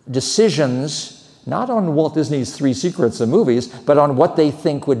decisions not on Walt Disney's 3 secrets of movies, but on what they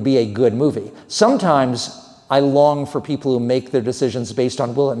think would be a good movie. Sometimes I long for people who make their decisions based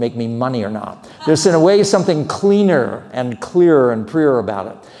on, will it make me money or not? There's in a way something cleaner and clearer and freer about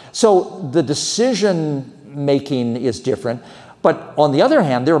it. So the decision making is different. But on the other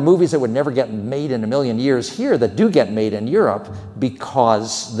hand, there are movies that would never get made in a million years here that do get made in Europe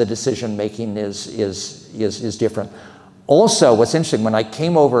because the decision making is different. Also, what's interesting, when I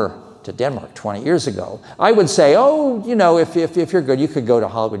came over to Denmark 20 years ago, I would say, oh, you know, if you're good, you could go to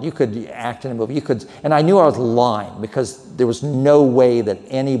Hollywood, you could act in a movie, you could, and I knew I was lying because there was no way that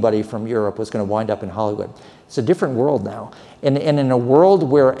anybody from Europe was going to wind up in Hollywood. It's a different world now. And in a world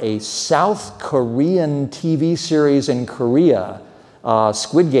where a South Korean TV series in Korea,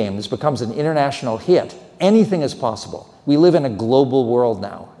 Squid Games, becomes an international hit, anything is possible. We live in a global world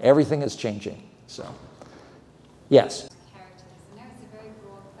now. Everything is changing. So, yes.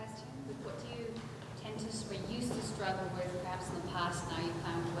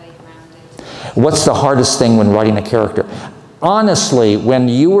 What's the hardest thing when writing a character? Honestly, when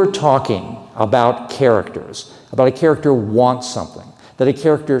you were talking about characters, about a character wants something, that a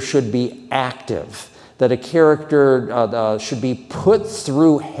character should be active, that a character should be put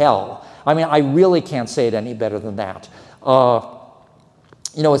through hell. I mean, I really can't say it any better than that.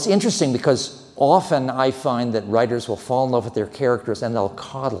 You know, it's interesting because often I find that writers will fall in love with their characters and they'll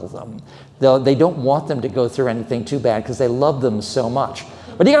coddle them. They don't want them to go through anything too bad because they love them so much.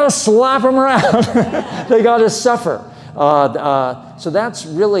 But you gotta slap them around. They gotta suffer. So that's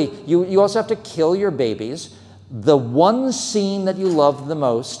really, you also have to kill your babies. The one scene that you loved the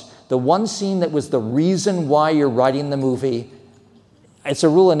most, the one scene that was the reason why you're writing the movie, it's a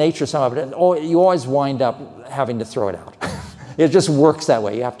rule of nature somehow, but you always wind up having to throw it out. It just works that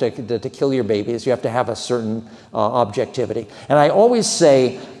way. You have to kill your babies. You have to have a certain objectivity. And I always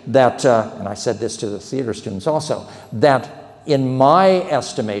say that, and I said this to the theater students also, that in my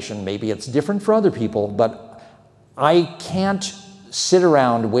estimation, maybe it's different for other people, but I can't sit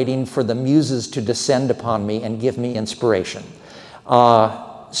around waiting for the muses to descend upon me and give me inspiration.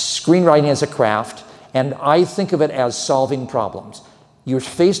 Screenwriting is a craft, and I think of it as solving problems. You're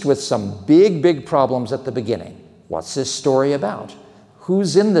faced with some big, big problems at the beginning. What's this story about?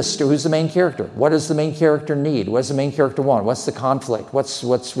 Who's in this story? Who's the main character? What does the main character need? What does the main character want? What's the conflict? What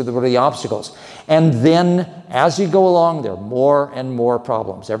are the obstacles? And then, as you go along, there are more and more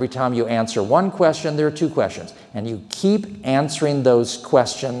problems. Every time you answer one question, there are 2 questions. And you keep answering those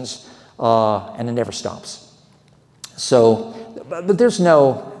questions, and it never stops. So, but there's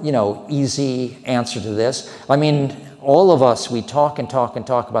no, you know, easy answer to this. I mean, all of us, we talk and talk and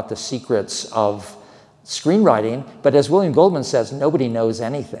talk about the secrets of screenwriting, but as William Goldman says, nobody knows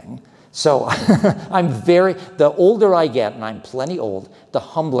anything. So the older I get, and I'm plenty old, the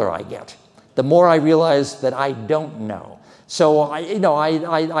humbler I get. The more I realize that I don't know. So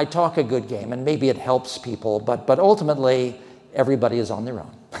I talk a good game, and maybe it helps people, but ultimately, everybody is on their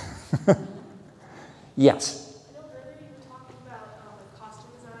own. Yes? I know earlier you were talking about costume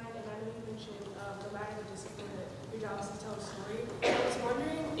design, and I know you mentioned no matter the discipline, that your job is to tell a story. And I was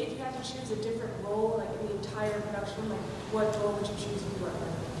wondering if you had to choose a different role, like in the entire production, like what role would you choose if you were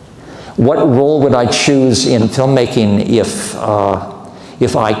writing? What role would I choose in filmmaking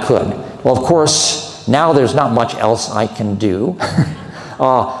if I could? Well, of course, now there's not much else I can do.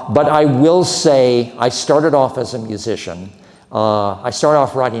 But I will say I started off as a musician. I started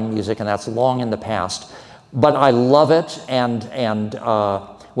off writing music, and that's long in the past. But I love it, and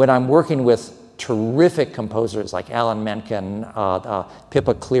when I'm working with terrific composers like Alan Menken,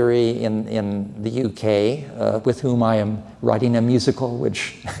 Pippa Cleary in the UK, with whom I am writing a musical,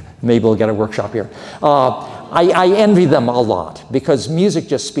 which maybe we'll get a workshop here. I envy them a lot because music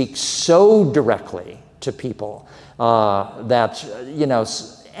just speaks so directly to people. That, you know,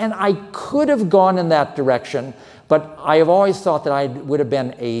 and I could have gone in that direction, but I have always thought that I would have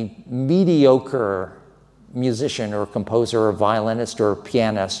been a mediocre musician or composer or violinist or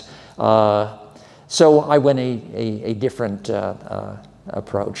pianist. So I went a different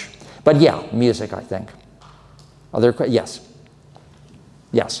approach. But yeah, music, I think. Yes.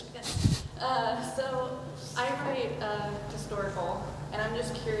 Yes. So I write historical, and I'm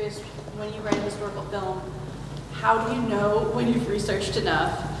just curious, when you write a historical film, how do you know when you've researched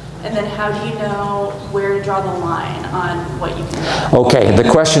enough? And then how do you know where to draw the line on what you can do? Okay, the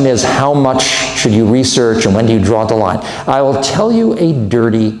question is, how much should you research and when do you draw the line? I will tell you a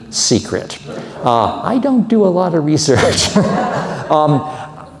dirty secret. I don't do a lot of research.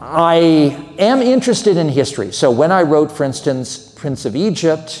 I am interested in history. So when I wrote, for instance, Prince of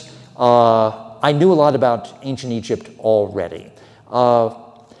Egypt, I knew a lot about ancient Egypt already.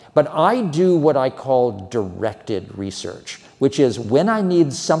 But I do what I call directed research, which is when I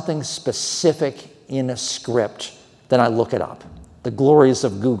need something specific in a script, then I look it up. The glories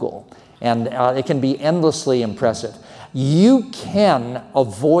of Google. And it can be endlessly impressive. You can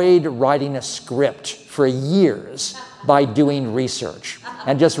avoid writing a script for years by doing research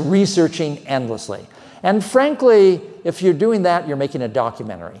and just researching endlessly. And frankly, if you're doing that, you're making a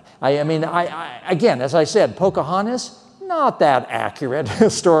documentary. I mean, again, as I said, Pocahontas, not that accurate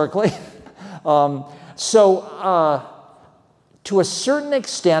historically. To a certain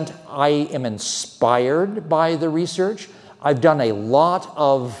extent, I am inspired by the research. I've done a lot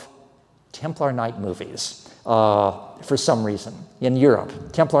of Templar Night movies for some reason in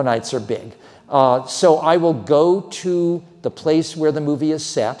Europe. Templar Nights are big. So I will go to the place where the movie is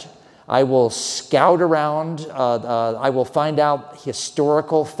set. I will scout around. I will find out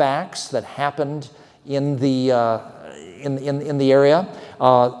historical facts that happened in the area.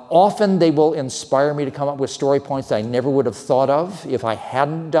 Often they will inspire me to come up with story points that I never would have thought of if I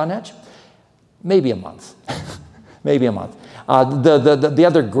hadn't done it. Maybe a month. Maybe a month. The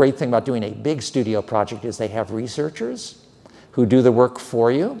other great thing about doing a big studio project is they have researchers who do the work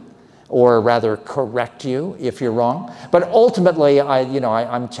for you, or rather correct you if you're wrong. But ultimately,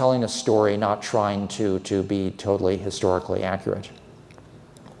 I'm telling a story, not trying to be totally historically accurate,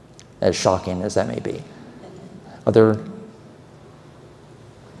 as shocking as that may be.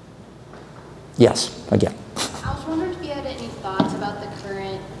 Yes, again. I was wondering if you had any thoughts about the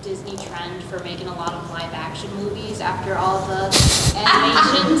current Disney trend for making a lot of live action movies after all the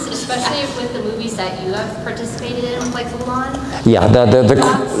animations, especially with the movies that you have participated in, like Mulan? Yeah,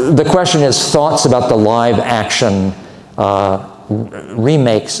 the question is thoughts about the live action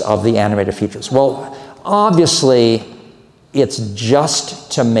remakes of the animated features. Well, obviously, it's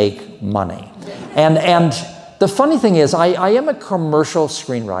just to make money. And the funny thing is, I am a commercial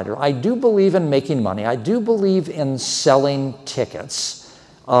screenwriter. I do believe in making money. I do believe in selling tickets.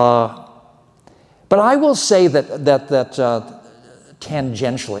 But I will say that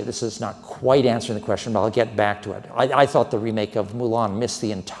tangentially, this is not quite answering the question, but I'll get back to it. I thought the remake of Mulan missed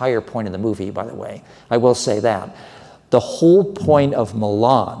the entire point of the movie, by the way. I will say that. The whole point of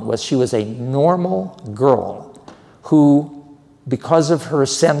Mulan was she was a normal girl who, because of her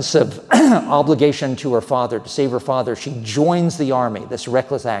sense of obligation to her father, to save her father, she joins the army, this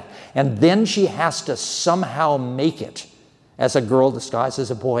reckless act, and then she has to somehow make it as a girl disguised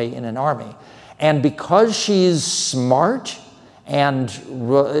as a boy in an army. And because she's smart and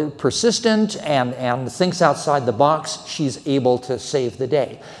persistent and thinks outside the box, she's able to save the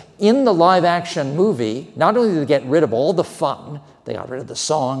day. In the live-action movie, not only did they get rid of all the fun, they got rid of the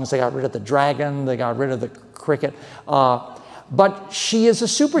songs, they got rid of the dragon, they got rid of the cricket, but she is a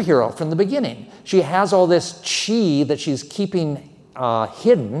superhero from the beginning. She has all this chi that she's keeping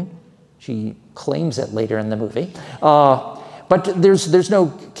hidden. She claims it later in the movie. But there's no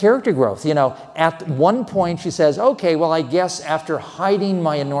character growth. You know, at one point she says, okay, well, I guess after hiding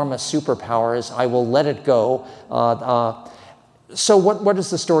my enormous superpowers, I will let it go. So what is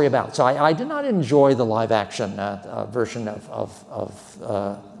the story about? So I did not enjoy the live action version of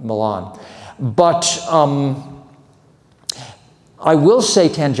Mulan. But I will say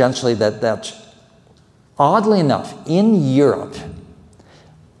tangentially that oddly enough, in Europe,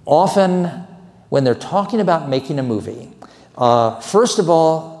 often when they're talking about making a movie, first of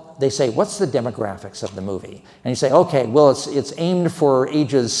all, they say, what's the demographics of the movie? And you say, okay, well, it's aimed for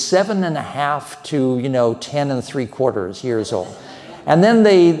ages 7.5 to 10 3/4 years old. And then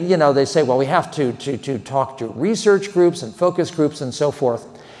they say, well, we have to talk to research groups and focus groups and so forth.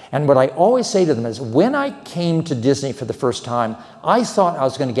 And what I always say to them is, when I came to Disney for the first time, I thought I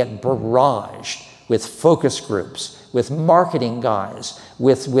was going to get barraged with focus groups, with marketing guys,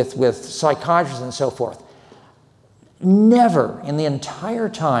 with psychiatrists and so forth. Never in the entire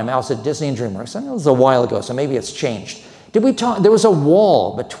time I was at Disney and DreamWorks, I know it was a while ago, so maybe it's changed, did we talk. There was a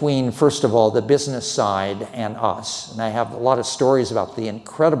wall between, first of all, the business side and us. And I have a lot of stories about the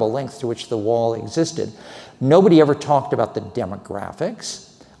incredible length to which the wall existed. Nobody ever talked about the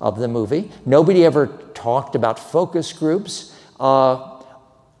demographics of the movie. Nobody ever talked about focus groups.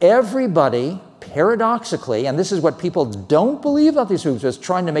 Everybody, paradoxically, and this is what people don't believe about these movies, was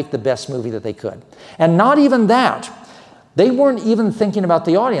trying to make the best movie that they could. And not even that. They weren't even thinking about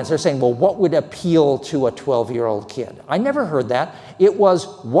the audience. They're saying, well, what would appeal to a 12-year-old kid? I never heard that. It was,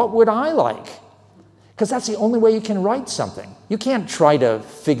 what would I like? Because that's the only way you can write something. You can't try to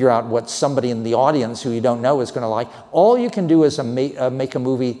figure out what somebody in the audience who you don't know is going to like. All you can do is make a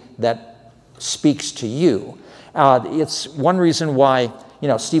movie that speaks to you. It's one reason why, you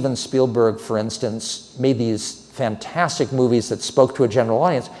know, Steven Spielberg, for instance, made these fantastic movies that spoke to a general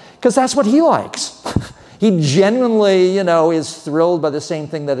audience, because that's what he likes. He genuinely, you know, is thrilled by the same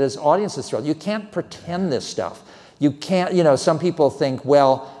thing that his audience is thrilled. You can't pretend this stuff. You can't, you know, some people think,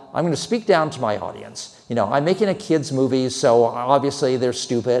 well, I'm going to speak down to my audience. You know, I'm making a kid's movie, so obviously they're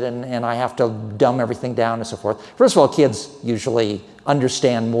stupid and I have to dumb everything down and so forth. First of all, kids usually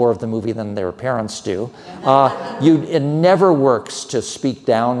understand more of the movie than their parents do. It never works to speak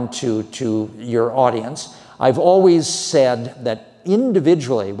down to your audience. I've always said that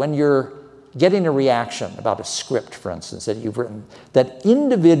individually, when you're getting a reaction about a script, for instance, that you've written, that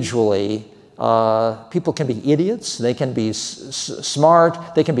individually people can be idiots, they can be smart,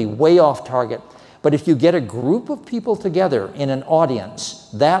 they can be way off target. But if you get a group of people together in an audience,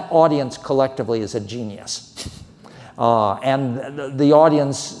 that audience collectively is a genius. And the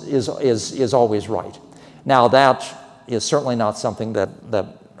audience is always right. Now, that is certainly not something that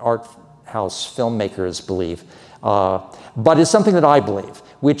art house filmmakers believe, but it's something that I believe,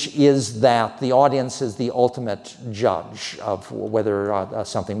 which is that the audience is the ultimate judge of whether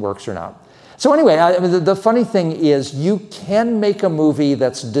something works or not. So anyway, the funny thing is you can make a movie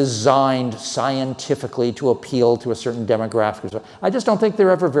that's designed scientifically to appeal to a certain demographic. I just don't think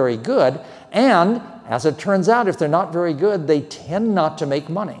they're ever very good. And as it turns out, if they're not very good, they tend not to make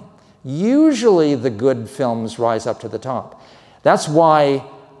money. Usually the good films rise up to the top. That's why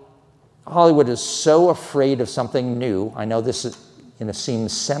Hollywood is so afraid of something new. I know this is,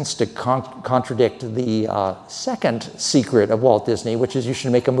 seems sense to contradict the second secret of Walt Disney, which is you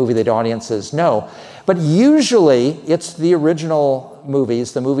should make a movie that audiences know. But usually it's the original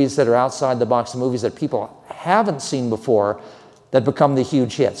movies, the movies that are outside the box, the movies that people haven't seen before, that become the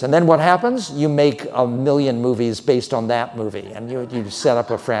huge hits. And then what happens? You make 1 million movies based on that movie, and you set up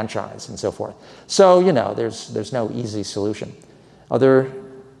a franchise and so forth. So, you know, there's no easy solution. Other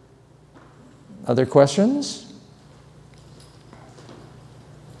questions?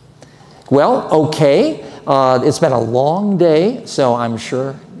 Well, okay. It's been a long day, so I'm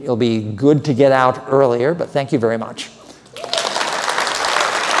sure it'll be good to get out earlier, but thank you very much.